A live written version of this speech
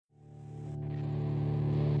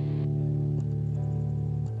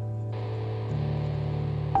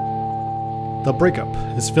The Breakup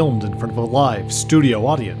is filmed in front of a live studio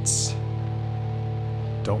audience.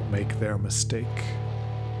 Don't make their mistake.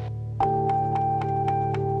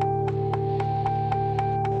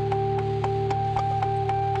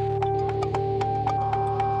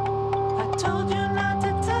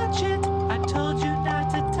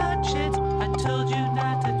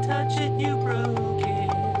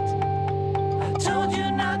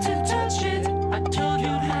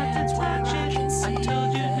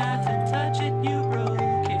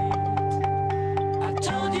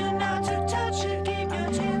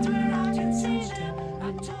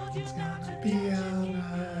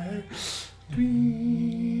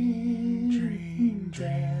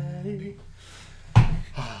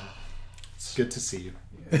 Good to see you.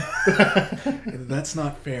 That's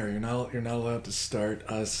not fair. You're not allowed to start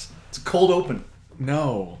us. It's a cold open.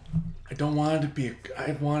 No, I don't want it to be.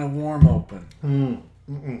 I want a warm open.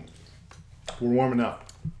 We're warming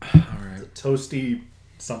up. All right. It's toasty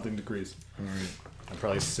something degrees. All right. I'm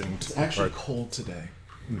probably sitting. It's actually cold today.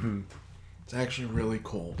 It's actually really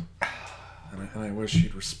cold, and I wish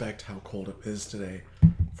you'd respect how cold it is today,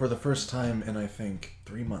 for the first time in I think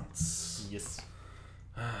 3 months. Yes.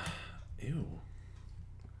 Ew.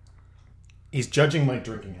 He's judging my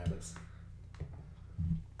drinking habits.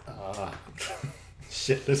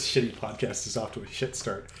 Shit, this shitty podcast is off to a shit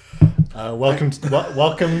start. Welcome.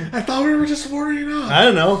 I thought we were just warming up. I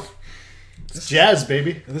don't know. It's jazz,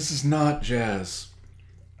 baby. This is not jazz.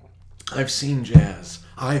 I've seen jazz.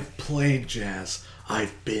 I've played jazz.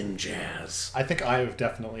 I've been jazz. I think I have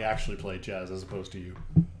definitely actually played jazz as opposed to you.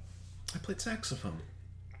 I played saxophone.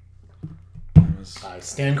 I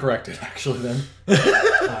stand corrected, actually. Then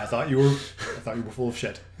I thought you were full of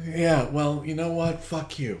shit. Yeah. Well, you know what?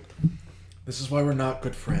 Fuck you. This is why we're not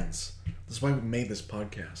good friends. This is why we made this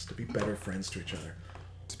podcast, to be better friends to each other.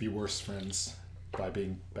 To be worse friends by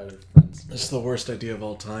being better friends. This is the worst idea of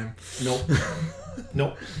all time. Nope.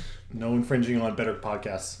 Nope. No infringing on better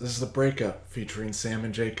podcasts. This is The Breakup, featuring Sam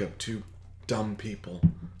and Jacob, two dumb people.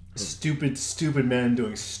 Stupid men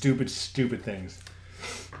doing stupid things.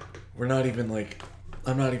 We're not even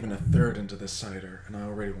I'm not even a third into this cider, and I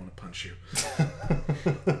already want to punch you.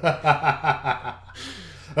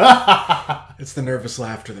 It's the nervous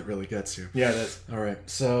laughter that really gets you. Yeah, it is. All right,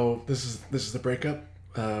 so this is The Breakup,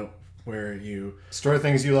 where you store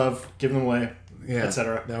things you love, give them away, yeah,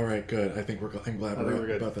 etc. All right, good. I'm glad we're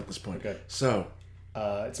good. both at this point. Okay. So,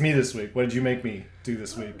 it's me this week. What did you make me do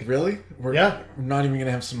this week? Really? We're Yeah. not even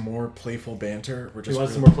gonna have some more playful banter. We're just. You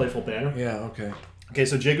want some more playful banter? Yeah. Okay. Okay,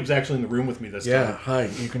 so Jacob's actually in the room with me this time. Yeah. Hi.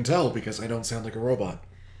 You can tell because I don't sound like a robot.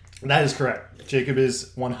 That is correct. Jacob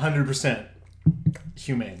is 100%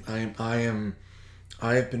 humane.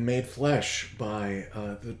 I have been made flesh by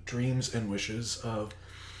the dreams and wishes of.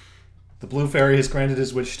 The blue fairy has granted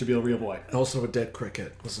his wish to be a real boy. Also, a dead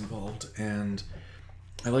cricket was involved, and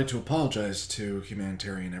I'd like to apologize to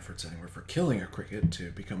humanitarian efforts anywhere for killing a cricket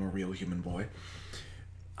to become a real human boy.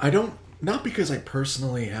 Not because I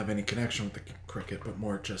personally have any connection with the cricket, but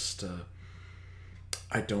more just,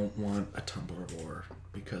 I don't want a Tumblr war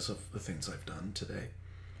because of the things I've done today.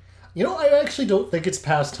 You know, I actually don't think it's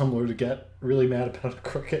past Tumblr to get really mad about a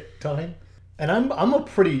cricket dying. And I'm a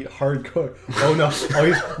pretty hardcore. Oh no!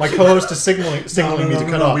 My co-host is signaling me to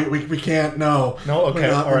cut off. We can't. No. No.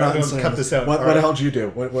 Okay. All right. I'm gonna cut this out. What the hell did you do?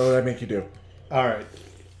 What did I make you do? All right.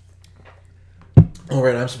 All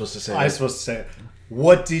right. I'm supposed to say. I'm supposed to say it.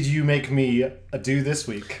 What did you make me do this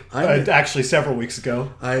week? Actually, several weeks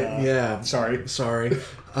ago. Yeah. Sorry.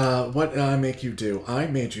 What did I make you do? I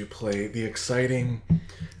made you play the exciting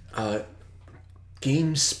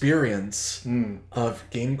game experience of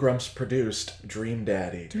Game Grumps produced Dream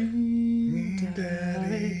Daddy. Dream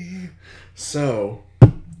Daddy. So,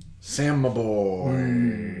 Sam, my boy.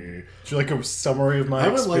 Would you like a summary of my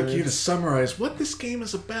experience? I would like you to summarize what this game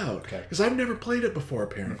is about. Okay. Because I've never played it before,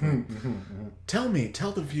 apparently. Tell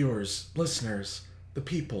the viewers, listeners, the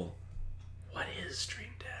people, what is Dream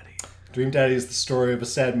Daddy? Dream Daddy is the story of a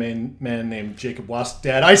sad man named Jacob Wask.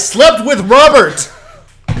 Dad, I slept with Robert!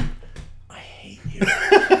 I hate you.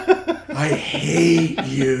 I hate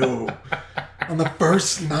you. On the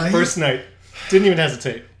first night? First night. Didn't even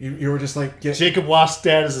hesitate. You were just like... Yeah. Jacob Wask's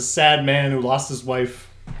dad is a sad man who lost his wife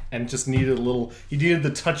and just needed he needed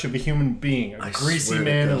the touch of a human being. A greasy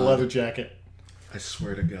man in a leather jacket. I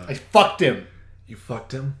swear to God. I fucked him. You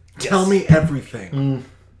fucked him? Yes. Tell me everything.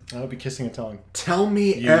 I would be kissing and telling. Tell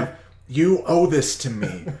me you owe this to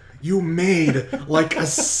me. You made like a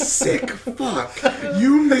sick fuck.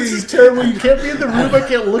 You made... This is terrible. You can't be in the room. I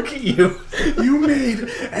can't look at you. You made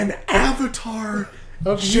an avatar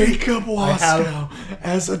of you. Jacob Waskow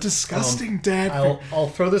as a disgusting dad. I'll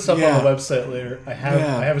throw this up Yeah. on the website later. I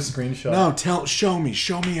have a screenshot. No,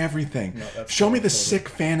 show me everything. No, Show me the that's sick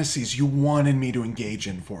fantasies you wanted me to engage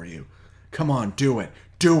in for you. Come on, do it.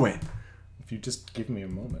 Do it. If you just give me a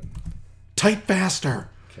moment. Type faster.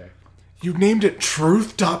 Okay. You named it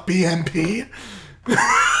truth.bmp?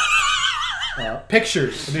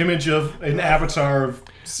 Pictures. An image of an avatar of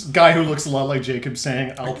a guy who looks a lot like Jacob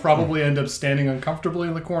saying, I'll probably end up standing uncomfortably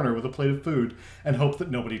in the corner with a plate of food and hope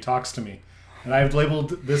that nobody talks to me. And I've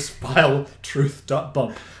labeled this file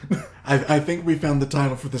truth.bump. I think we found the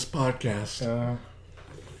title for this podcast. Well,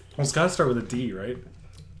 it's got to start with a D, right?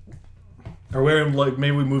 Or where, like,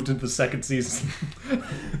 maybe we moved into the second season.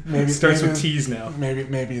 Maybe It starts maybe- with T's now.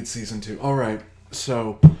 Maybe it's season 2. All right.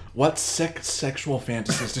 So, what sick sexual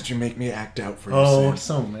fantasies did you make me act out for you? Oh, Sam?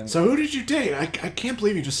 so many. So who did you date? I can't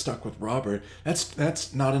believe you just stuck with Robert.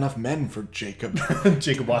 That's not enough men for Jacob.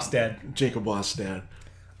 Jacob Wastad. Jacob Wastad.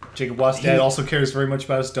 Jacob Wastad also cares very much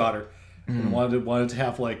about his daughter and wanted to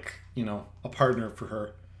have, like, you know, a partner for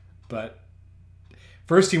her. But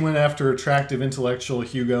first he went after attractive intellectual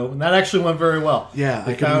Hugo, and that actually went very well. Yeah,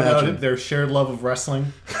 they I can found imagine. out their shared love of wrestling,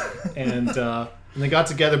 and they got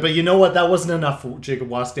together. But you know what? That wasn't enough for Jacob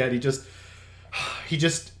Wastad. He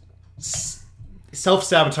just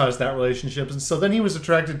self-sabotaged that relationship, and so then he was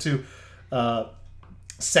attracted to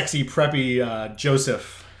sexy, preppy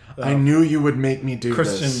Joseph. I knew you would make me do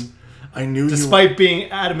this. Christian. I knew Despite being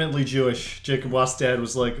adamantly Jewish, Jacob Wastad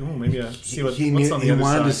was like, "Oh, maybe I see what's on the he other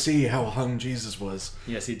wanted side." to see how hung Jesus was.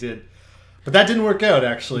 Yes, he did, but that didn't work out.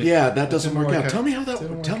 Actually, Yeah, that doesn't didn't work out. out. Tell me how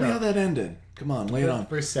Didn't work how out. that ended. Come on, lay it on.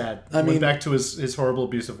 Very sad. I mean- Went back to his horrible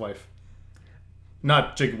abusive wife.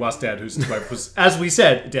 Not Jacob Wastad, whose wife was, as we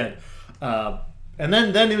said, dead. And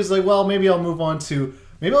then he was like, well, maybe I'll move on to.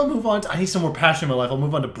 I need some more passion in my life. I'll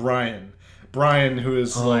move on to Brian. Brian, who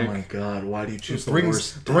is Oh like my God! Why do you choose the brings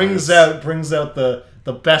worst? brings out the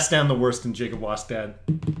best and the worst in Jacob Wastad.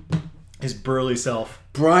 His burly self.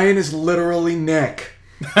 Brian is literally Nick.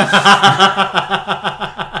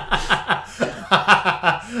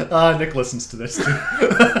 Nick listens to this too.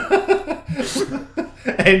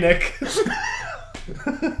 Hey, Nick.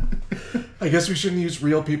 I guess we shouldn't use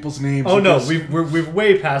real people's names. Oh no, because- we've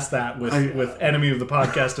way past that with I- with enemy of the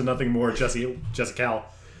podcast and nothing more. Jesse Cal.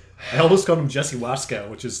 I almost called him Jesse Waskow,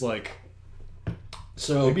 which is like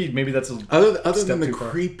so. maybe that's a Other step than the too far.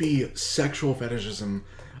 creepy sexual fetishism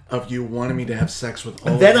of you wanting me to have sex with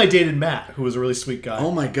all. Then I dated Matt, who was a really sweet guy.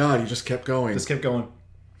 Oh my God! You just kept going. Just kept going.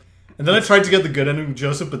 And then I tried to get the good ending with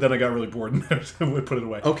Joseph, but then I got really bored and I would put it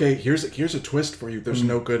away. Okay, here's a twist for you. There's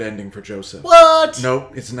no good ending for Joseph. What? No,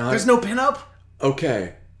 it's not. There's no pinup?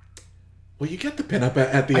 Okay. Well, you get the pinup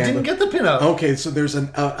at the I end. didn't get the pinup. Okay, so there's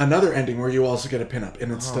another ending where you also get a pinup,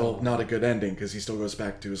 and it's still not a good ending because he still goes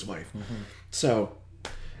back to his wife. So,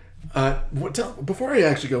 before I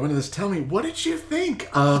actually go into this, tell me, what did you think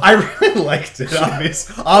of... I really liked it,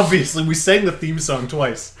 obviously. We sang the theme song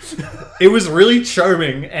twice. It was really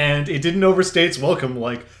charming, and it didn't overstay its welcome,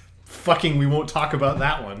 like, fucking we won't talk about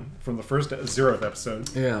that one from the first 0th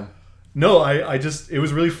episode. Yeah. No, I just, it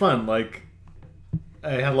was really fun. Like,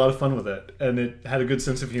 I had a lot of fun with it, and it had a good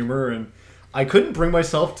sense of humor, and I couldn't bring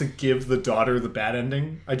myself to give the daughter the bad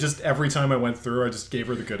ending. Every time I went through, I just gave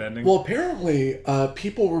her the good ending. Well, apparently,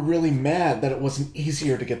 people were really mad that it wasn't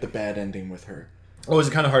easier to get the bad ending with her. Oh, is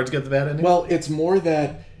it kind of hard to get the bad ending? Well, it's more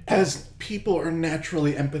that as people are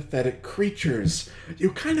naturally empathetic creatures, you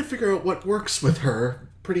kind of figure out what works with her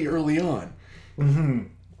pretty early on.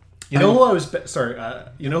 You know who I was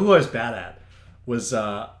you know who I was bad at was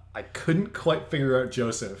I couldn't quite figure out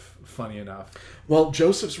Joseph. Funny enough, Well,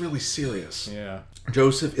 Joseph's really serious. yeah.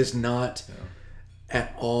 Joseph is not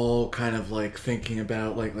at all kind of like thinking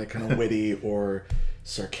about like kind of witty or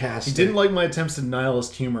sarcastic. He didn't like my attempts at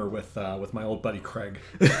nihilist humor with my old buddy Craig,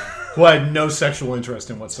 who I had no sexual interest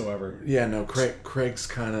in whatsoever. Yeah, no. Craig's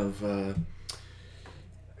kind of.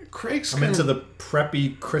 Craig's I'm kind into of, the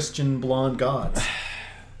preppy Christian blonde gods.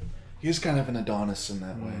 he's kind of an Adonis in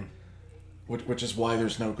that way, which is why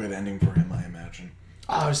there's no good ending for him, I imagine.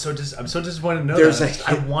 Oh, I'm so disappointed to know There's that.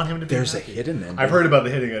 I want him to be There's happy. a hidden ending. I've heard about the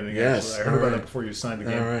hidden ending. Yes, Actually. I heard about alright. that before you signed the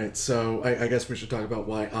game. All right, so I guess we should talk about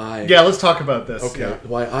why I. Yeah, let's talk about this. Okay, Yeah.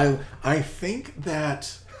 why I think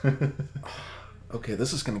that. Okay,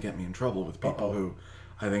 this is going to get me in trouble with people who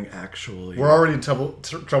I think actually. We're already in trouble with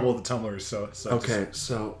the tumblers, so Okay,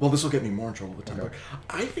 so well, this will get me more in trouble with Tumblr.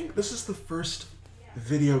 I think this is the first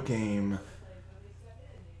video game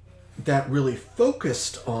that really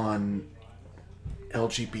focused on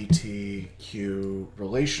LGBTQ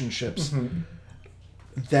relationships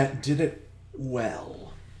that did it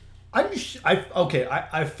well.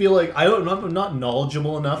 I feel like I'm not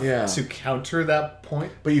knowledgeable enough Yeah. to counter that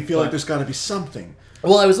point. But you feel like there's got to be something.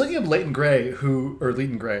 Well, I was looking at Leighton Gray,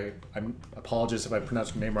 Leighton Gray. I apologize if I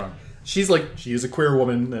pronounced her name wrong. She is a queer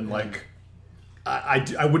woman, and like,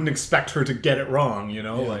 I wouldn't expect her to get it wrong, you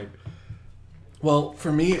know, like. Well,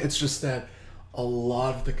 for me, it's just that a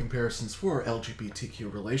lot of the comparisons for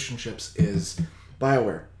LGBTQ relationships is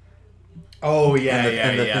BioWare. Oh yeah,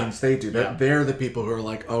 And the things they do. Yeah. They're the people who are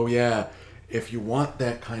like, oh yeah, if you want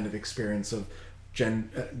that kind of experience of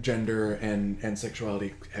gender and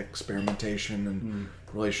sexuality experimentation and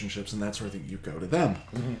relationships and that sort of thing, you go to them.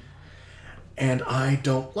 Mm-hmm. And I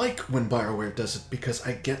don't like when BioWare does it because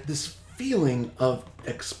I get this feeling of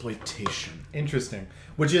exploitation. Interesting.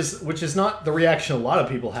 Which is not the reaction a lot of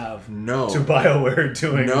people have to BioWare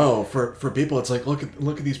doing. No, for people it's like look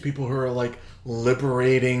at these people who are like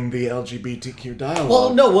liberating the LGBTQ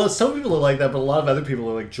dialogue. Well, some people are like that, but a lot of other people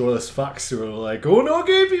are like joyless fucks who are like, oh no,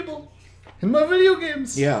 gay people in my video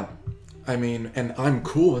games. Yeah, I mean, and I'm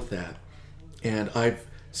cool with that. And I've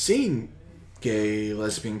seen gay,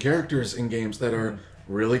 lesbian characters in games that are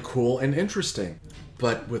really cool and interesting.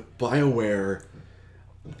 But with BioWare,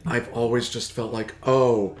 I've always just felt like,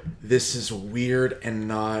 oh, this is weird and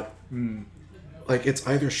not... Like, it's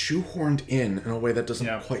either shoehorned in a way that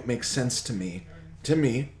doesn't quite make sense to me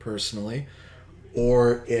personally,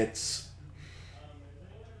 or it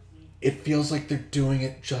feels like they're doing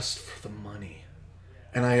it just for the money.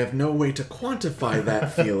 And I have no way to quantify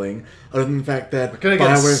that feeling, other than the fact that... We're going to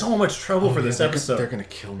get in so much trouble for this episode. They're going to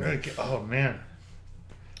kill me. Oh, man.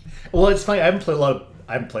 Well, it's funny. I haven't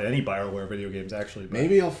played any BioWare video games, actually. But.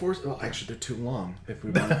 Maybe I'll force... Well, actually, they're too long if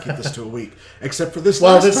we want to keep this to a week. Except for this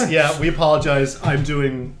last time. Yeah, we apologize. I've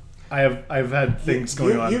had things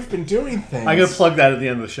going on. You've been doing things. I'm going to plug that at the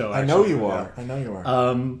end of the show, actually. I know you are. I know you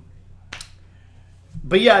are.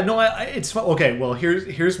 But yeah, no, it's fun. Okay, well,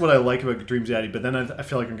 here's what I like about Dreams Daddy, but then I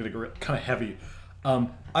feel like I'm going to go kind of heavy.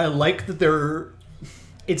 I like that they're...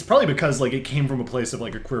 It's probably because like it came from a place of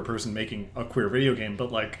like a queer person making a queer video game,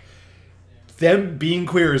 but like them being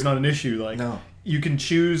queer is not an issue. Like you can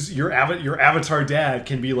choose your avatar dad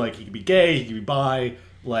can be like he can be gay, he can be bi,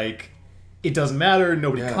 like it doesn't matter.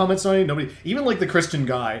 Nobody comments on it. Nobody, even like the Christian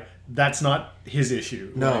guy, that's not his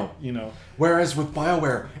issue. No, like, you know. Whereas with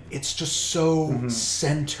BioWare, it's just so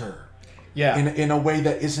center. Yeah. In a way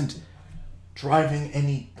that isn't driving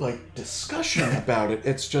any like discussion about it.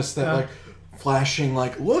 It's just that like flashing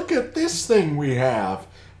like, look at this thing we have.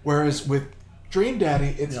 Whereas with Dream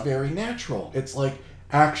Daddy, it's very natural. It's like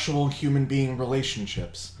actual human being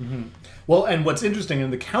relationships. Mm-hmm. Well, and what's interesting,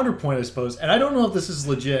 and the counterpoint, I suppose, and I don't know if this is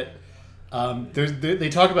legit. They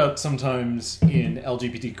talk about sometimes in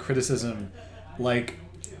LGBT criticism, like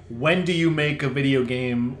when do you make a video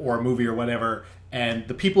game or a movie or whatever, and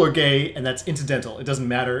the people are gay, and that's incidental. It doesn't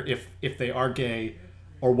matter if they are gay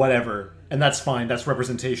or whatever, and that's fine. That's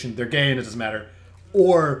representation. They're gay, and it doesn't matter.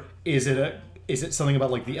 Or is it something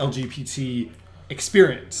about like the LGBT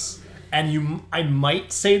experience? And I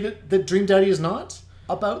might say that Dream Daddy is not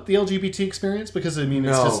about the LGBT experience, because I mean,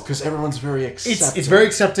 it's just because everyone's very accepting. It's very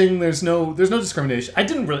accepting. There's no discrimination. I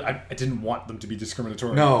didn't want them to be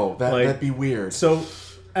discriminatory. No, that'd be weird. So,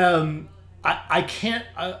 I can't.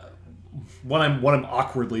 What I'm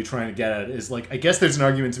awkwardly trying to get at is like, I guess there's an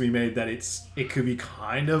argument to be made that it could be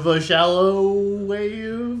kind of a shallow way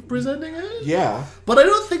of presenting it. Yeah, but I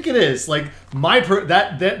don't think it is. Like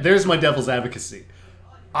there's my devil's advocacy.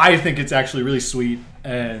 I think it's actually really sweet,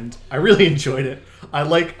 and I really enjoyed it. I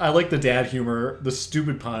like the dad humor, the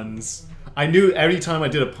stupid puns. I knew every time I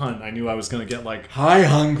did a pun, I knew I was going to get like, "Hi,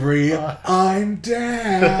 hungry, I'm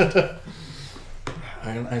Dad."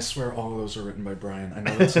 I swear all of those are written by Brian. I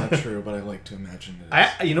know that's not true, but I like to imagine it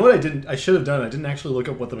is. You know what I didn't? I should have done. I didn't actually look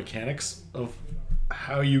up what the mechanics of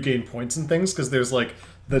how you gain points and things, because there's like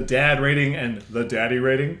the dad rating and the daddy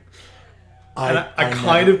rating. I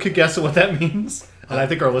kind of could guess what that means. And I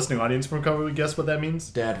think our listening audience will probably guess what that means.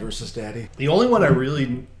 Dad versus daddy. The only one I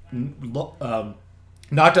really knocked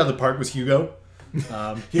out of the park was Hugo.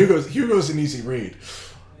 Hugo's an easy read.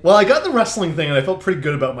 Well, I got the wrestling thing, and I felt pretty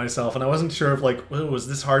good about myself, and I wasn't sure if like, was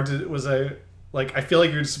this hard to? I feel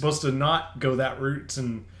like you're supposed to not go that route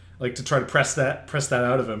and like to try to press that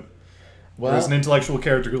out of him. Well, there's an intellectual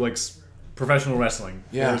character who likes professional wrestling.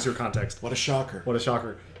 Yeah, there's your context. What a shocker! What a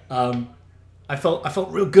shocker! I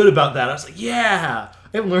felt real good about that. I was like, yeah,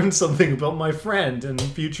 I learned something about my friend and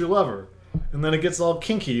future lover. And then it gets all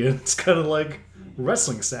kinky, and it's kind of like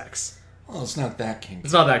wrestling sex. Well, it's not that kinky.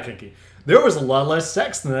 It's not that kinky. There was a lot less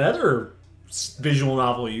sex than that other visual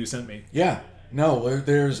novel you sent me. Yeah. No,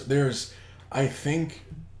 there's I think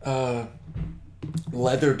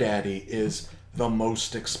Leather Daddy is the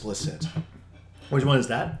most explicit. Which one is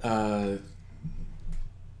that? Oh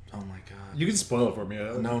my god. You can spoil it for me.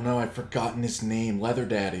 No, I've forgotten his name. Leather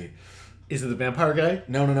Daddy. Is it the vampire guy?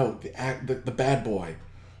 No. The bad boy.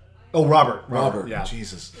 Oh, Robert. Yeah.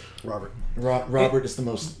 Jesus. Robert. Robert is the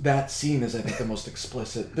most... That scene is, I think, the most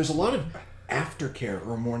explicit. There's a lot of aftercare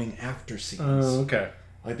or morning after scenes. Oh, okay.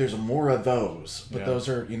 Like, there's more of those. But Yeah. those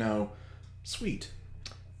are, sweet.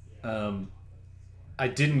 I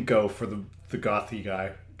didn't go for the gothy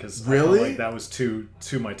guy. Because Really? I felt like that was too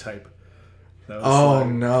my type. That was Oh,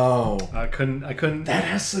 no. I couldn't. That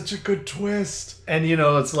has such a good twist. And,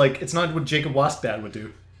 it's like, it's not what Jacob Wastad would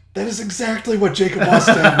do. That is exactly what Jacob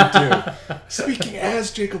Wastad would do. Speaking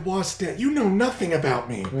as Jacob Wastad, you know nothing about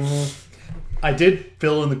me. I did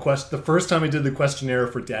fill in the first time I did the questionnaire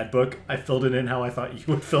for Dad Book, I filled it in how I thought you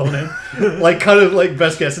would fill it in. Like, kind of like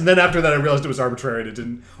best guess. And then after that, I realized it was arbitrary and it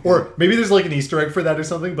didn't. Or maybe there's like an Easter egg for that or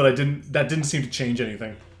something, but that didn't seem to change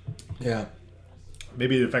anything. Yeah.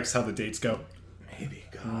 Maybe it affects how the dates go. Maybe,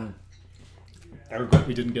 God. I regret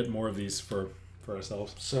we didn't get more of these for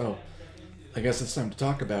ourselves. So, I guess it's time to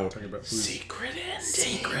talk about food. Secret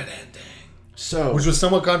Ending. So, Which was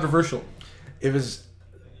somewhat controversial. it was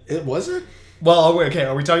it? Well, okay,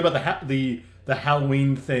 are we talking about the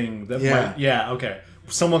Halloween thing? Yeah. Okay.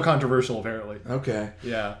 Somewhat controversial, apparently. Okay.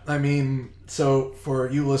 Yeah. I mean, so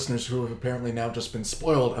for you listeners who have apparently now just been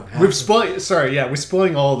spoiled of We're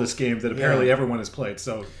spoiling all this game that apparently everyone has played,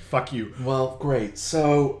 so fuck you. Well, great.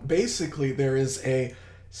 So basically there is a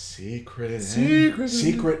secret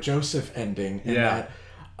Joseph ending in that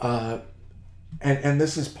and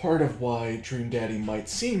this is part of why Dream Daddy might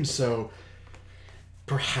seem so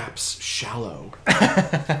perhaps shallow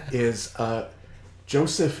is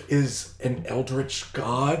Joseph is an eldritch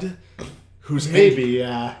god who's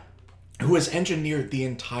who has engineered the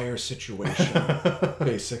entire situation,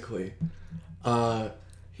 basically.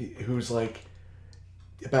 Who's like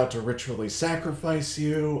about to ritually sacrifice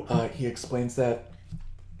you. He explains that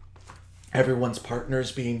everyone's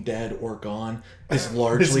partners being dead or gone is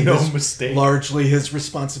largely largely his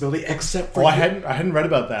responsibility, except for I hadn't read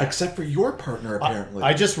about that. Except for your partner, apparently.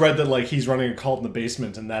 I just read that like he's running a cult in the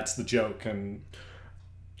basement, and that's the joke, and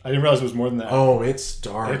I didn't realize it was more than that. Oh, it's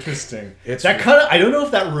dark. Interesting. It's that kind of... I don't know if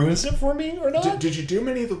that ruins it for me or not. Did you do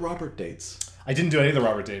many of the Robert dates? I didn't do any of the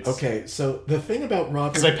Robert dates. Okay, so the thing about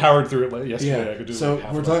Robert... Because I powered through it yesterday. Yeah, I could do so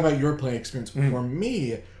half we're of talking about your playing experience. Mm-hmm. For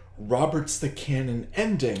me, Robert's the canon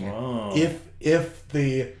ending. Oh. If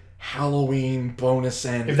the Halloween bonus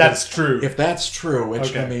end... If that's true. If that's true, which,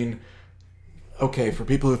 okay. I mean... Okay, for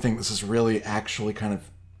people who think this is really actually kind of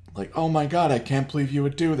like, oh my god, I can't believe you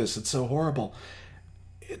would do this. It's so horrible.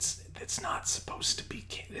 It's not supposed to be.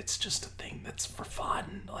 It's just a thing that's for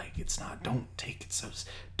fun. Like, it's not. Don't take it so.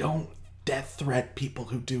 Don't death threat people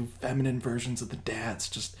who do feminine versions of the dads.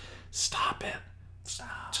 Just stop it.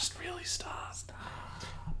 Stop. Just really stop. Stop.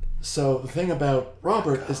 So the thing about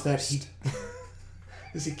Robert is that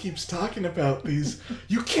he keeps talking about these.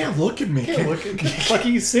 You can't look at me. Can't look at me. Like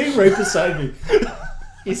he's sitting right beside me.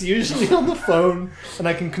 He's usually on the phone, and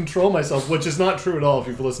I can control myself, which is not true at all if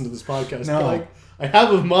you've listened to this podcast. No. But like, I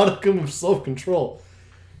have a modicum of self-control.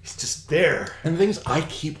 He's just there. And the thing is, I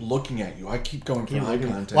keep looking at you. I keep going for eye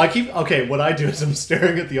contact. Well, what I do is I'm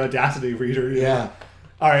staring at the Audacity reader. Yeah.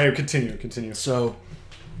 All right, continue. So,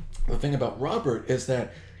 the thing about Robert is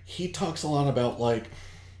that he talks a lot about, like,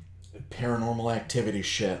 paranormal activity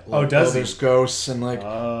shit. Like, does he? There's ghosts and, like,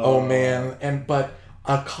 oh man. But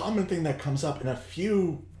a common thing that comes up in a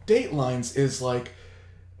few datelines is, like,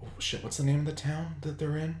 what's the name of the town that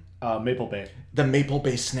they're in? Maple Bay. The Maple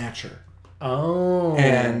Bay Snatcher. Oh.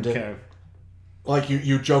 And, okay. like,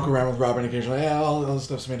 you joke around with Robert occasionally, yeah, all this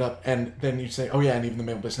stuff's made up. And then you say, oh yeah, and even the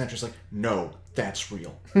Maple Bay Snatcher's like, no, that's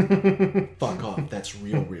real. Fuck off, that's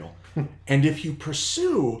real. And if you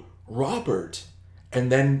pursue Robert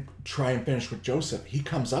and then try and finish with Joseph, he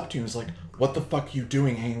comes up to you and is like, what the fuck are you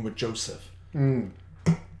doing hanging with Joseph?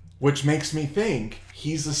 Which makes me think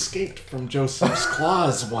he's escaped from Joseph's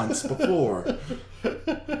claws once before.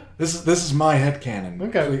 This is my headcanon.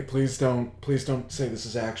 Okay. Please don't say this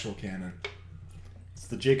is actual canon. It's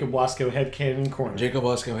the Jacob Wasco headcanon corner. Jacob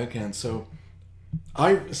Wasco headcanon. So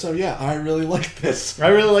I really liked this. I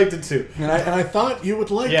really liked it too. And I thought you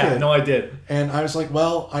would like it. Yeah, no, I did. And I was like,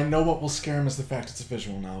 well, I know what will scare him is the fact it's a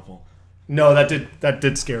visual novel. No, that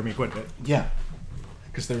did scare me quite a bit. Yeah.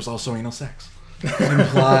 Because there was also anal sex.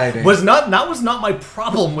 Implied. That was not my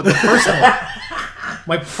problem with the first one.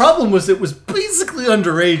 My problem was it was basically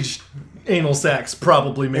underage anal sex,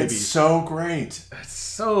 probably, maybe. It's so great. It's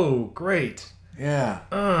so great.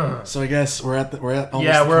 Yeah. So I guess we're at almost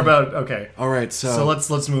Yeah, the we're point. about okay. All right. So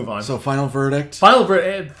let's move on. So final verdict. Final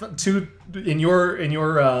two in your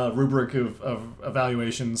rubric of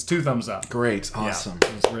evaluations, 2 thumbs up. Great. Awesome. Yeah,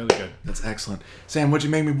 it was really good. That's excellent. Sam, what'd you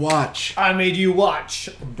make me watch? I made you watch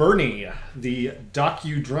Bernie, the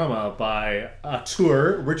docudrama by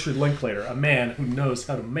auteur Richard Linklater, a man who knows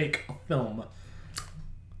how to make a film.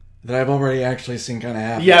 That I've already actually seen kind of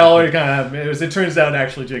happen. Yeah, I already kind of. It turns out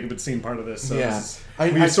actually Jacob had seen part of this. So Yeah.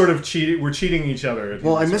 we sort of cheated. We're cheating each other.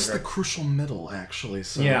 Well, I missed the crucial middle actually.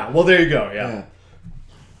 So Yeah. Well, there you go. Yeah.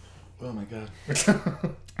 Oh my god.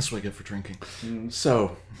 That's what I get for drinking.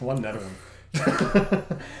 So, One net of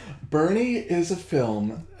them. Bernie is a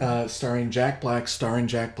film starring Jack Black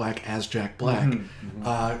as Jack Black,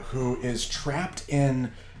 who is trapped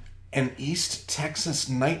in an East Texas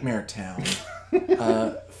nightmare town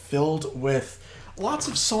filled with lots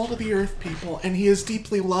of salt-of-the-earth people, and he is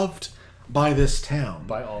deeply loved by this town.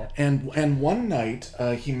 By all. And one night,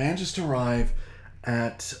 he manages to arrive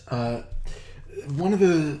at one of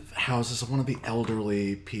the houses of one of the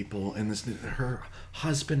elderly people in this. Her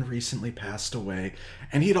husband recently passed away,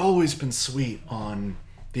 and he'd always been sweet on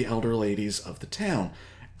the elder ladies of the town.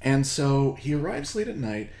 And so he arrives late at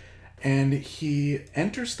night, and he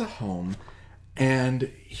enters the home, and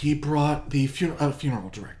he brought the funeral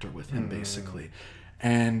director with him, basically.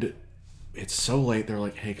 And it's so late, they're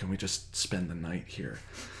like, hey, can we just spend the night here?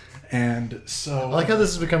 And so... I like how this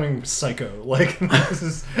is becoming Psycho. Like, this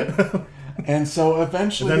is... And so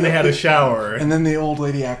eventually... And then they had a shower. And then the old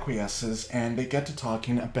lady acquiesces, and they get to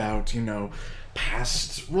talking about,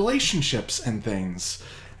 past relationships and things.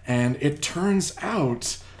 And it turns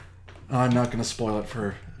out... I'm not going to spoil it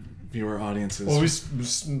for viewer audiences. Well, this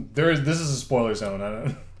is a spoiler zone. I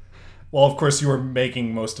don't... Well, of course, you were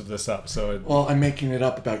making most of this up, so... Well, I'm making it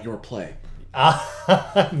up about your play.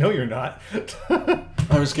 No, you're not.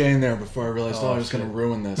 I was getting there before I realized, I was going to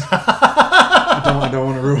ruin this. I don't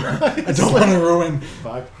want to ruin... I don't want to ruin...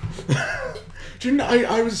 Fuck.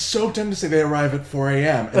 I was so tempted to say they arrive at 4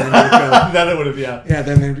 a.m. and then you'd go... Then it would have, yeah. Yeah,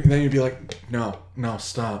 then you'd be like, no,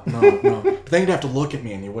 stop, no. But then you'd have to look at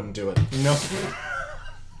me and you wouldn't do it. No.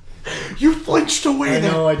 You flinched away. I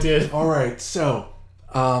know, I did. All right, so...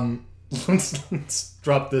 Let's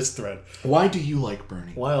drop this thread. Why do you like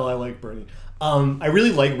Bernie? While I like Bernie. I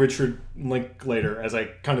really like Richard Linklater, as I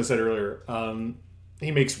kind of said earlier.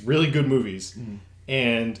 He makes really good movies.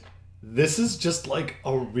 And this is just like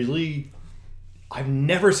a really... I've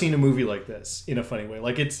never seen a movie like this in a funny way.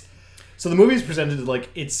 Like it's... So the movie is presented like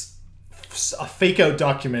it's a fake-out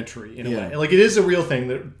documentary in a way. Like it is a real thing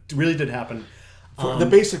that really did happen. The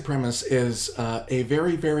basic premise is a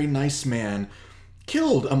very, very nice man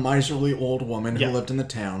killed a miserly old woman who lived in the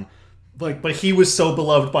town. But he was so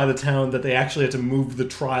beloved by the town that they actually had to move the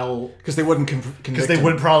trial because they wouldn't convict him. Because they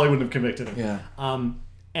probably wouldn't have convicted him. Yeah.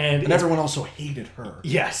 And everyone also hated her.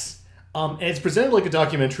 Yes. And it's presented like a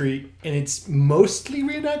documentary, and it's mostly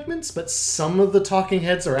reenactments, but some of the talking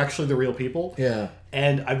heads are actually the real people. Yeah.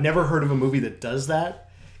 And I've never heard of a movie that does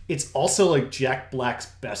that. It's also like Jack Black's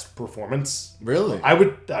best performance. Really? I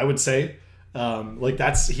would say.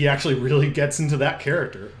 He actually really gets into that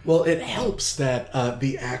character. Well, it helps that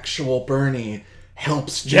the actual Bernie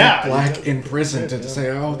helps Jack Black in prison to say,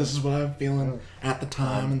 oh, this is what I'm feeling at the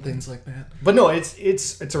time and things like that. But no, it's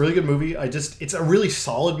a really good movie. It's a really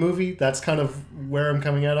solid movie. That's kind of where I'm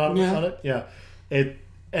coming out on it. Yeah.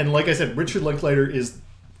 And like I said, Richard Linklater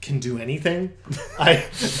can do anything.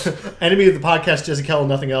 Enemy of the podcast, Jesse Kell and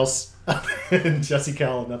nothing else. And Jesse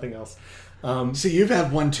Kell and nothing else. So you've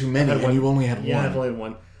had one too many, and you only had one. Yeah, I've only had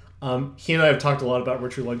one. He and I have talked a lot about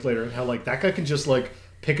Richard Linklater and how like that guy can just like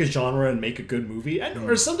pick a genre and make a good movie,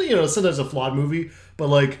 or something. Sometimes a flawed movie, but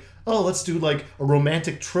like, oh, let's do like a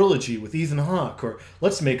romantic trilogy with Ethan Hawke, or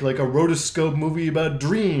let's make like a rotoscope movie about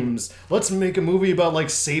dreams. Let's make a movie about like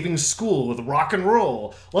saving school with rock and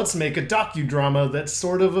roll. Let's make a docudrama that's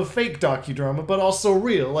sort of a fake docudrama, but also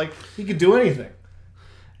real. Like he could do anything.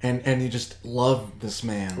 And you just love this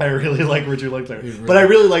man. I really like Richard Linklater, but I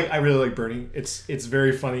really like Bernie. It's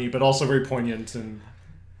very funny, but also very poignant, and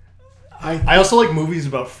I also like movies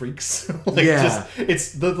about freaks.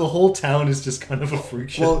 It's the whole town is just kind of a freak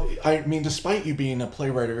show. Well, I mean, despite you being a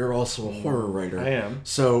playwright, you're also a horror writer. I am.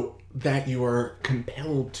 So that you are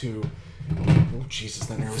compelled to. Oh Jesus!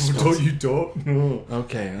 Then there was. You don't. No.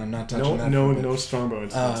 Okay, I'm not touching that. No Strongbow.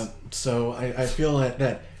 So I feel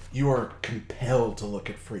that you are compelled to look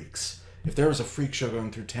at freaks. If there was a freak show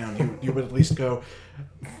going through town, you would at least go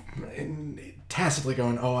tacitly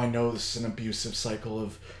going, oh, I know this is an abusive cycle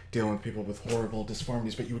of dealing with people with horrible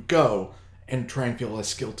disformities, but you would go and try and feel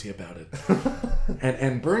less guilty about it.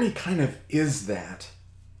 and Bernie kind of is that,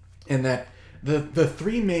 in that the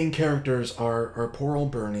three main characters are poor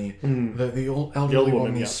old Bernie, the old elderly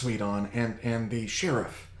woman he's sweet on, and the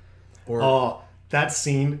sheriff. That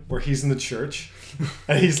scene where he's in the church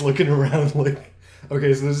and he's looking around like,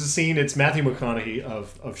 okay, so there's a scene. It's Matthew McConaughey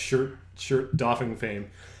of shirt doffing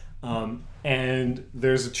fame, and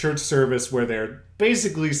there's a church service where they're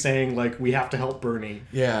basically saying like, we have to help Bernie,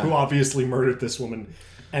 who obviously murdered this woman,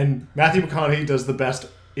 and Matthew McConaughey does the best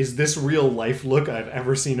 "is this real life" look I've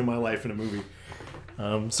ever seen in my life in a movie.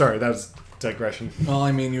 Sorry, that was digression. Well,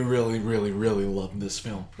 I mean, you really, really, really love this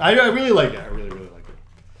film. I really like it. I really, really like it.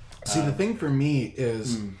 See, the thing for me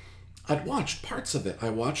is, I'd watched parts of it.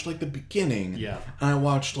 I watched like the beginning, and I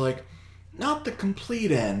watched like not the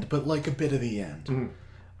complete end, but like a bit of the end.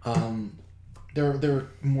 There are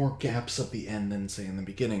more gaps of the end than say in the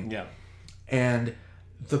beginning. Yeah, and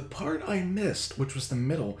the part I missed, which was the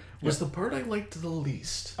middle, was the part I liked the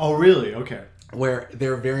least. Oh, really? Okay. Where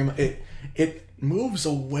they're very much it moves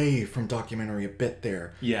away from documentary a bit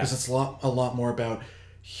there. Yeah, because it's a lot more about.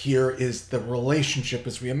 Here is the relationship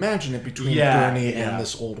as we imagine it between Bernie and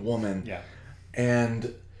this old woman. Yeah.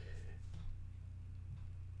 And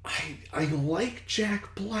I like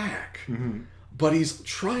Jack Black, but he's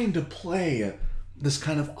trying to play this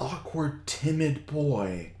kind of awkward, timid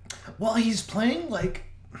boy. Well, he's playing like...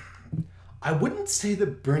 I wouldn't say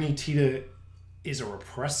that Bernie Tita is a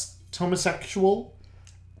repressed homosexual.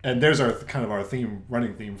 And there's our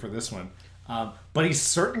running theme for this one. But he's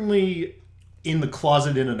certainly... in the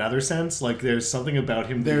closet in another sense, like there's something about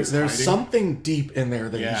him. There's something deep in there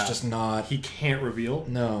that he's just not. He can't reveal.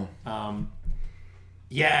 No.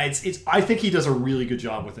 It's. I think he does a really good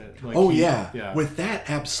job with it. Like with that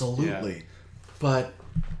absolutely, but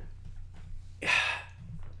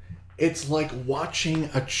it's like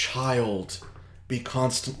watching a child be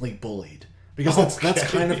constantly bullied because that's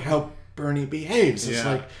kind of how Bernie behaves. It's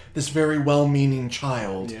like this very well-meaning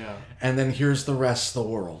child, and then here's the rest of the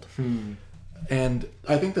world. And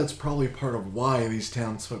I think that's probably part of why these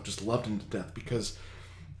townsfolk just loved him to death, because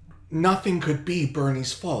nothing could be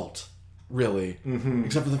Bernie's fault, really,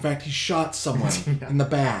 except for the fact he shot someone in the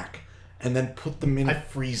back and then put them in a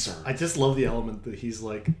freezer. I just love the element that he's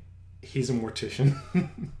a mortician.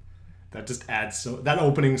 That just adds that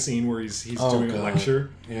opening scene where he's doing a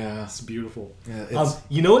lecture. Yeah, it's beautiful. Yeah,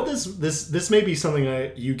 you know what? This may be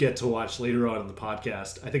something you get to watch later on in the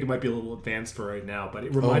podcast. I think it might be a little advanced for right now, but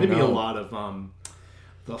it reminded me a lot of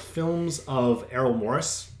the films of Errol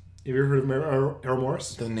Morris. Have you ever heard of Errol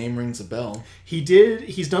Morris? The name rings a bell.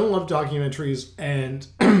 He's done a lot of documentaries and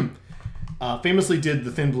famously did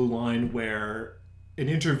The Thin Blue Line, where an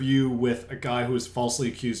interview with a guy who was falsely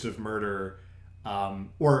accused of murder. There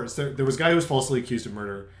was a guy who was falsely accused of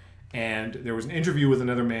murder, and there was an interview with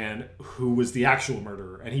another man who was the actual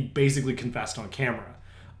murderer, and he basically confessed on camera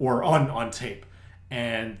or on tape.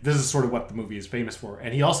 And this is sort of what the movie is famous for.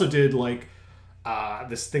 And he also did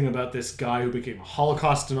this thing about this guy who became a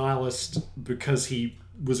Holocaust denialist because he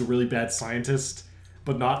was a really bad scientist,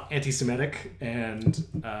 but not anti-Semitic, and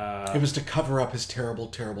it was to cover up his terrible,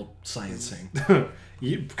 terrible sciencing.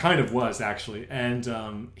 He kind of was, actually.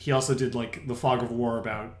 And he also did The Fog of War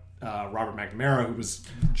about Robert McNamara, who was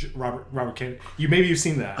Robert Kennedy. Maybe you've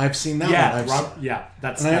seen that. I've seen that one.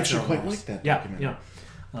 That's I actually quite like that documentary.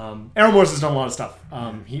 Errol Morris has done a lot of stuff.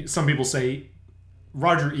 Some people say,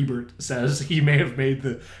 Roger Ebert says he may have made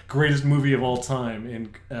the greatest movie of all time in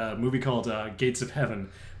a movie called Gates of Heaven,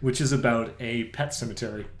 which is about a pet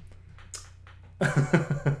cemetery.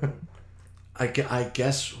 I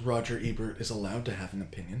guess Roger Ebert is allowed to have an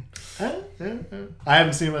opinion. I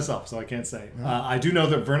haven't seen it myself, so I can't say. I do know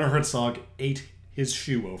that Werner Herzog ate his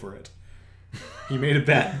shoe over it. He made a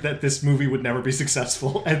bet that this movie would never be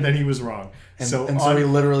successful, and then he was wrong. So he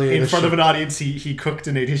literally ate in front of an audience, he cooked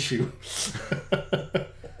and ate his shoe.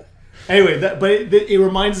 Anyway, it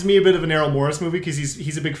reminds me a bit of an Errol Morris movie, because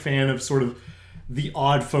he's a big fan of sort of the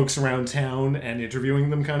odd folks around town and interviewing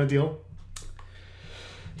them kind of deal.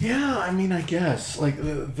 Yeah, I mean, I guess.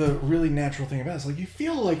 The really natural thing about it is, you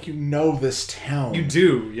feel like you know this town. You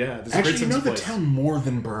do, yeah. Actually, you know the town more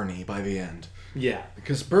than Bernie by the end. Yeah.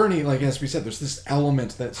 Because Bernie, as we said, there's this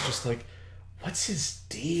element that's just what's his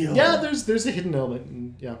deal? Yeah, there's a hidden element,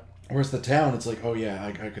 and, yeah. Whereas the town, it's oh yeah,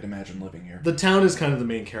 I could imagine living here. The town is kind of the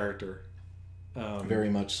main character. Very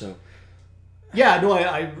much so. Yeah, no,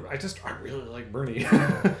 I really like Bernie.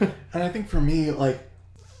 And I think for me,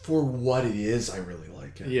 for what it is, I really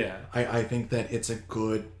like it. Yeah. I think that it's a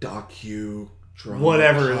good docu drama.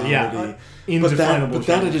 Whatever, comedy, yeah. Indefinable. But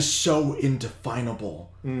that it is so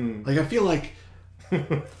indefinable. I feel like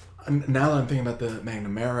now that I'm thinking about the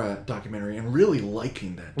McNamara documentary and really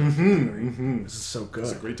liking that documentary, this is so good.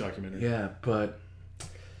 It's a great documentary. Yeah, but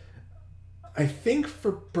I think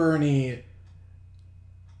for Bernie,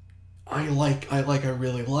 I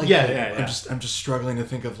really like Yeah, it. yeah. I'm just struggling to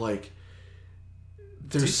think of like.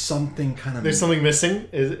 There's something kind of. There's something missing.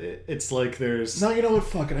 It's like there's. No, you know what?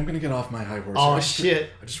 Fuck it. I'm gonna get off my high horse. Oh shit!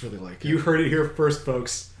 I just really like it. You heard it here first,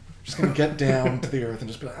 folks. I'm just gonna get down to the earth and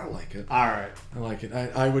just be like, I like it. All right. I like it.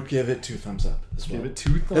 I would give it 2 thumbs up as well. Give it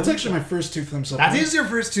 2 thumbs. That's actually my first 2 thumbs up. That is your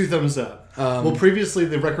first 2 thumbs up. Well, previously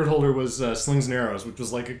the record holder was Slings and Arrows, which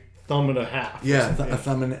was like a thumb and a half. Yeah, a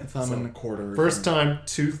thumb and a quarter. First time,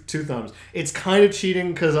 two thumbs. It's kind of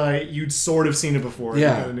cheating because you'd sort of seen it before. Yeah. And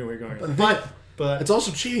you kind of knew where you're going. But it's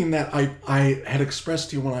also cheating that I had expressed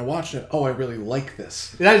to you when I watched it, oh, I really like this.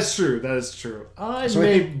 That is true. That is true.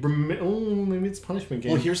 Maybe it's Punishment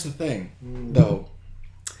Game. Well, here's the thing, though.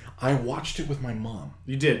 I watched it with my mom.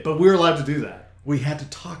 You did, but we were allowed to do that. We had to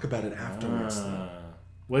talk about it afterwards, though.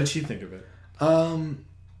 What did she think of it?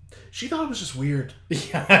 She thought it was just weird.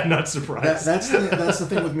 Yeah, I'm not surprised. That's the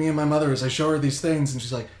thing with me and my mother is I show her these things and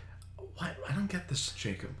she's like, "Why? I don't get this,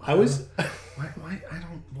 Jacob. Why?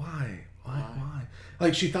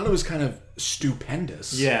 Like she thought it was kind of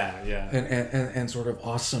stupendous. Yeah. And sort of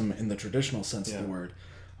awesome in the traditional sense of the word,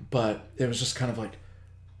 but it was just kind of like,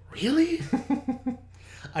 really?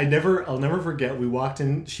 I'll never forget. We walked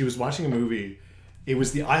in. She was watching a movie. It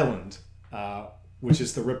was The Island, which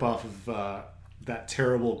is the ripoff of that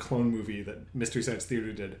terrible clone movie that Mystery Science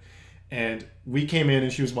Theater did. And we came in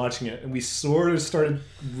and she was watching it, and we sort of started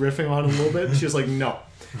riffing on it a little bit. And she was like, "No,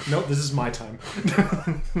 this is my time.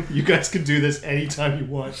 You guys can do this anytime you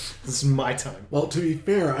want. This is my time." Well, to be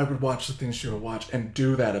fair, I would watch the things she would watch and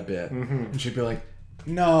do that a bit, and she'd be like,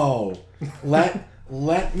 "No,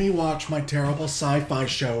 let me watch my terrible sci-fi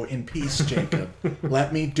show in peace, Jacob.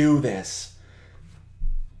 Let me do this."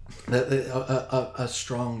 A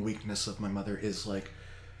strong weakness of my mother is like,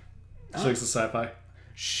 she likes the sci-fi.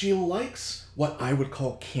 She likes what I would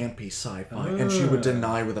call campy sci-fi, and she would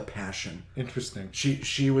deny with a passion. Interesting.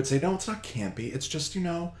 She would say, "No, it's not campy. It's just,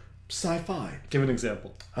 sci-fi." Give an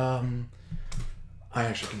example. I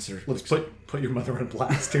actually consider. Let's put your mother on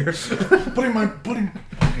blast here. putting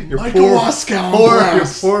your Michael poor, Waskow on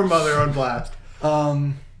blast. Your poor mother on blast.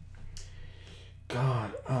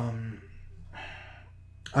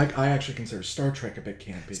 I actually consider Star Trek a bit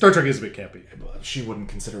campy. Star Trek is a bit campy. She wouldn't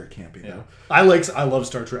consider it campy, though. I love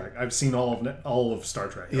Star Trek. I've seen all of Star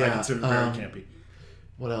Trek. Yeah, I consider it very campy.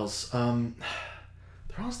 What else?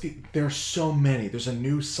 There are so many. There's a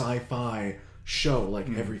new sci-fi show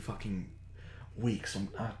every fucking week. So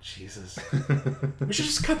Jesus. We should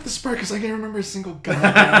just cut this part because I can't remember a single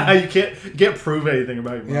guy. You can't prove anything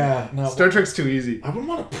about your mom. Yeah, no. Star Trek's too easy. I wouldn't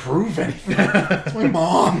want to prove anything. It's my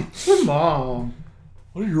mom. It's my mom.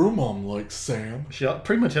 What do your mom like, Sam? She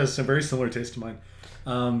pretty much has some very similar taste to mine.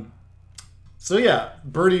 So yeah,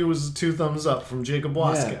 Birdie was 2 thumbs up from Jacob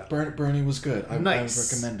Waskow. Yeah, Bernie was good. I would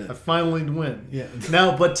recommend it. I finally win. Yeah.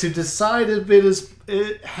 Now, but to decide if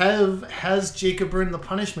has Jacob earned the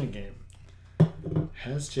punishment game?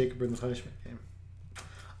 Has Jacob earned the punishment game?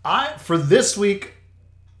 For this week,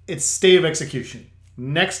 it's stay of execution.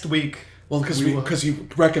 Next week. Well, because you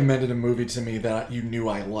recommended a movie to me that you knew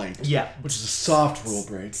I liked. Yeah. Which is a soft rule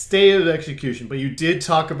break. Stay of execution. But you did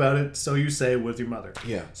talk about it, so you say, with your mother.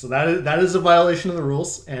 Yeah. So that is a violation of the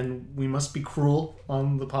rules, and we must be cruel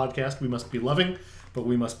on the podcast. We must be loving, but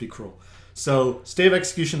we must be cruel. So, stay of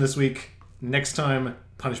execution this week. Next time,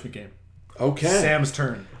 punishment game. Okay. Sam's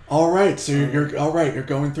turn. All right. So you're all right. You're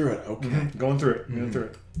going through it. Okay. Mm-hmm. Going through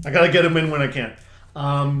it. I gotta get him in when I can.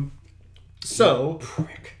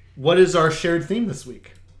 Prick. What is our shared theme this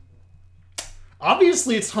week?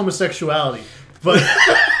 Obviously, it's homosexuality, but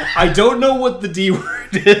I don't know what the D word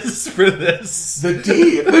is for this. The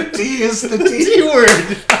D is the D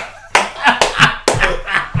word.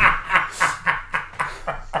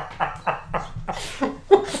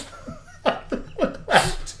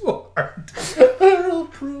 Too hard.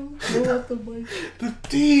 The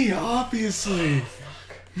D, obviously.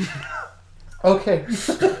 Okay,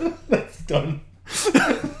 that's done.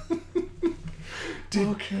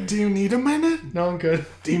 Do you need a minute? No, I'm good.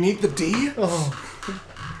 Do you need the D? Oh.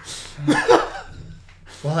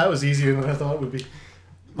 Well, that was easier than I thought it would be.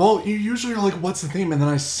 Well, you usually are like, "What's the theme?" and then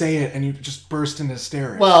I say it, and you just burst into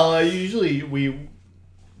hysterics. Well, usually we're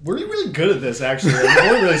really good at this. Actually, we've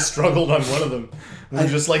only really struggled on one of them. We're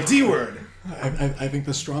just like D word. I think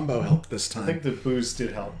the Strombo helped this time. I think the booze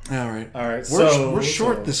did help. All right. We're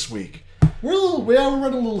short this week. We're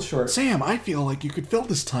running a little short. Sam, I feel like you could fill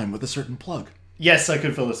this time with a certain plug. Yes, I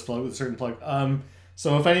could fill this plug with a certain plug.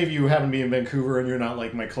 So if any of you happen to be in Vancouver and you're not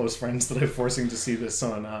like my close friends that I'm forcing to see this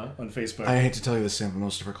on Facebook. I hate to tell you this, Sam, but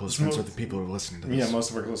most of our close friends are the people who are listening to this. Yeah, most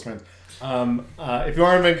of our close friends. If you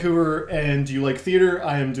are in Vancouver and you like theater,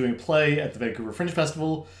 I am doing a play at the Vancouver Fringe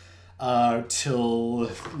Festival till,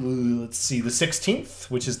 let's see, the 16th,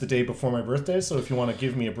 which is the day before my birthday. So if you want to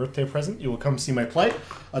give me a birthday present, you will come see my play,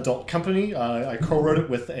 Adult Company. I co-wrote it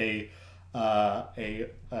with a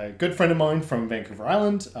good friend of mine from Vancouver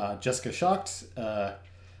Island, Jessica Shocked. I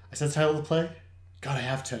said the title of the play. God, I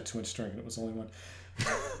have had too much drink, and it was only one.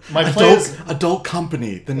 My play is Adult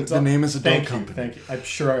Company. The name is Adult Company. Thank you. I'm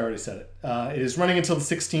sure I already said it. It is running until the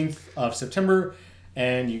 16th of September,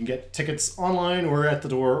 and you can get tickets online or at the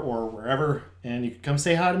door or wherever, and you can come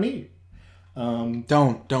say hi to me. Don't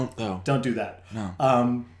though. Don't do that.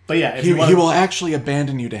 No. But yeah, if he you want, he will actually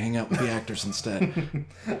abandon you to hang out with the actors instead.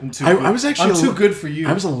 I'm too I'm too good for you.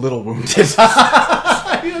 I was a little wounded.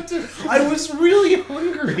 I was really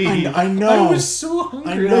hungry. I know. I was so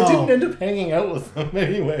hungry. I know. I didn't end up hanging out with them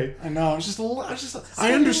anyway. I know. I was just a little.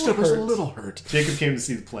 I understood. I was a little hurt. Jacob came to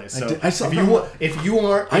see the play. So if gave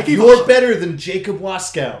you're better than Jacob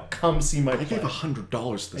Waskow, come see my play. I gave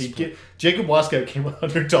 $100 this play. Jacob Waskow came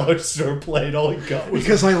 $100 to our play, and all he got was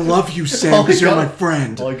because I love you, Sam. Because you're my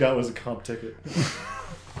friend. All I got was a comp ticket.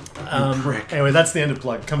 Prick. Anyway, that's the end of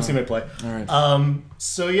plug. Come see my play. All right.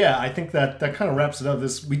 So yeah, I think that kind of wraps it up.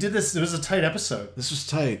 We did this. It was a tight episode. This was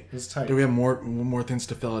tight. It was tight. Do we have more things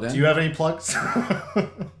to fill it in? Do you have any plugs?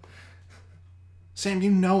 Sam,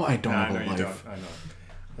 you know I don't have a life. You don't. I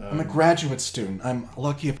know. I'm a graduate student. I'm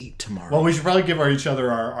lucky if I eat tomorrow. Well, we should probably give each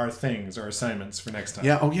other our things, our assignments for next time.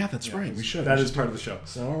 Yeah. Oh, yeah. That's right. We should. That is part of the show.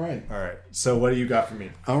 So, all right. All right. So, what do you got for me?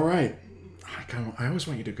 All right. I always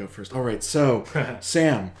want you to go first. All right. So,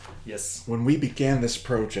 Sam. Yes. When we began this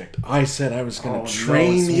project, I said I was going to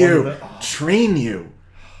train you. Train you.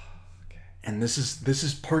 Okay. And this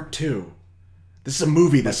is part 2. This is a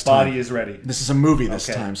movie this time. My body is ready. This is a movie this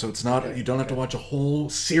time, so it's not. You don't have to watch a whole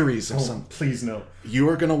series of some. Please no. You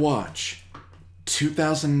are going to watch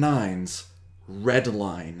 2009's Red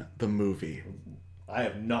Line, the movie. I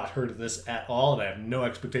have not heard of this at all, and I have no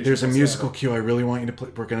expectations. There's a musical cue. I really want you to play.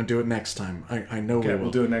 We're going to do it next time. I know we will. We'll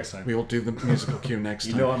do it next time. We will do the musical cue next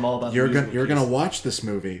time. You know I'm all about. You're going to watch this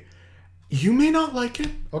movie. You may not like it.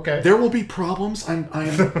 Okay. There will be problems. I'm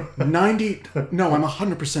 90. No, I'm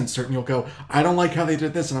 100% certain you'll go, I don't like how they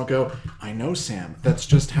did this, and I'll go, I know, Sam. That's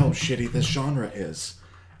just how shitty this genre is,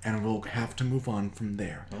 and we'll have to move on from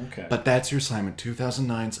there. Okay. But that's your assignment.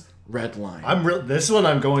 2009's Red Line. This one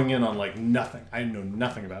I'm going in on like nothing. I know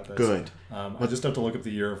nothing about this. Good. I just have to look up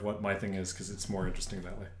the year of what my thing is because it's more interesting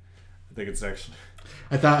that way. I think it's actually.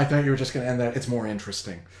 I thought you were just going to end that. It's more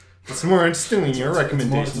interesting. It's more interesting than your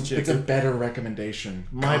recommendation, It's a better recommendation.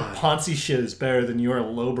 My Ponzi shit is better than your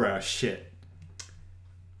lowbrow shit.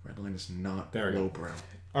 Red Line is not there lowbrow.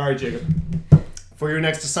 All right, Jacob. For your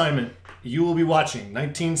next assignment, you will be watching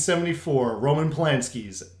 1974 Roman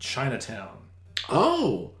Polanski's Chinatown.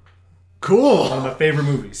 Oh, cool! One of my favorite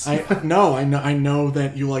movies. I know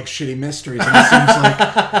that you like shitty mysteries,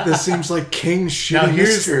 and this seems like King's shitty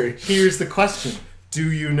mystery. Here's the question. Do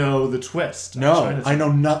you know the twist? No, I know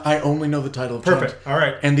not. I only know the title of Perfect. All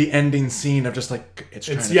right. And the ending scene of just like it's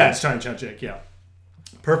Chinatown. Yeah, it's Chinatown, Jake. Yeah.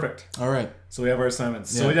 Perfect. All right. So we have our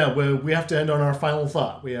assignments. Yeah. So yeah, we have to end on our final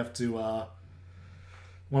thought. We have to.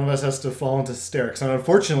 One of us has to fall into hysterics, and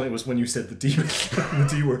unfortunately, it was when you said the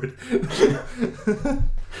D word.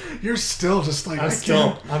 You're still just like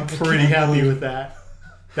I'm pretty happy with that.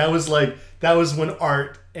 That was when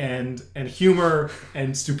art and humor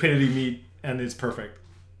and stupidity meet. And it's perfect.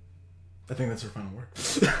 I think that's our final word.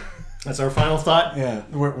 That's our final thought. Yeah,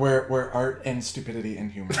 where art and stupidity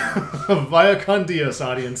and humor. Via con Dios,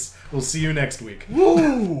 audience. We'll see you next week.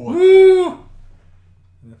 Woo! Woo!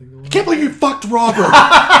 I can't believe you fucked Robert.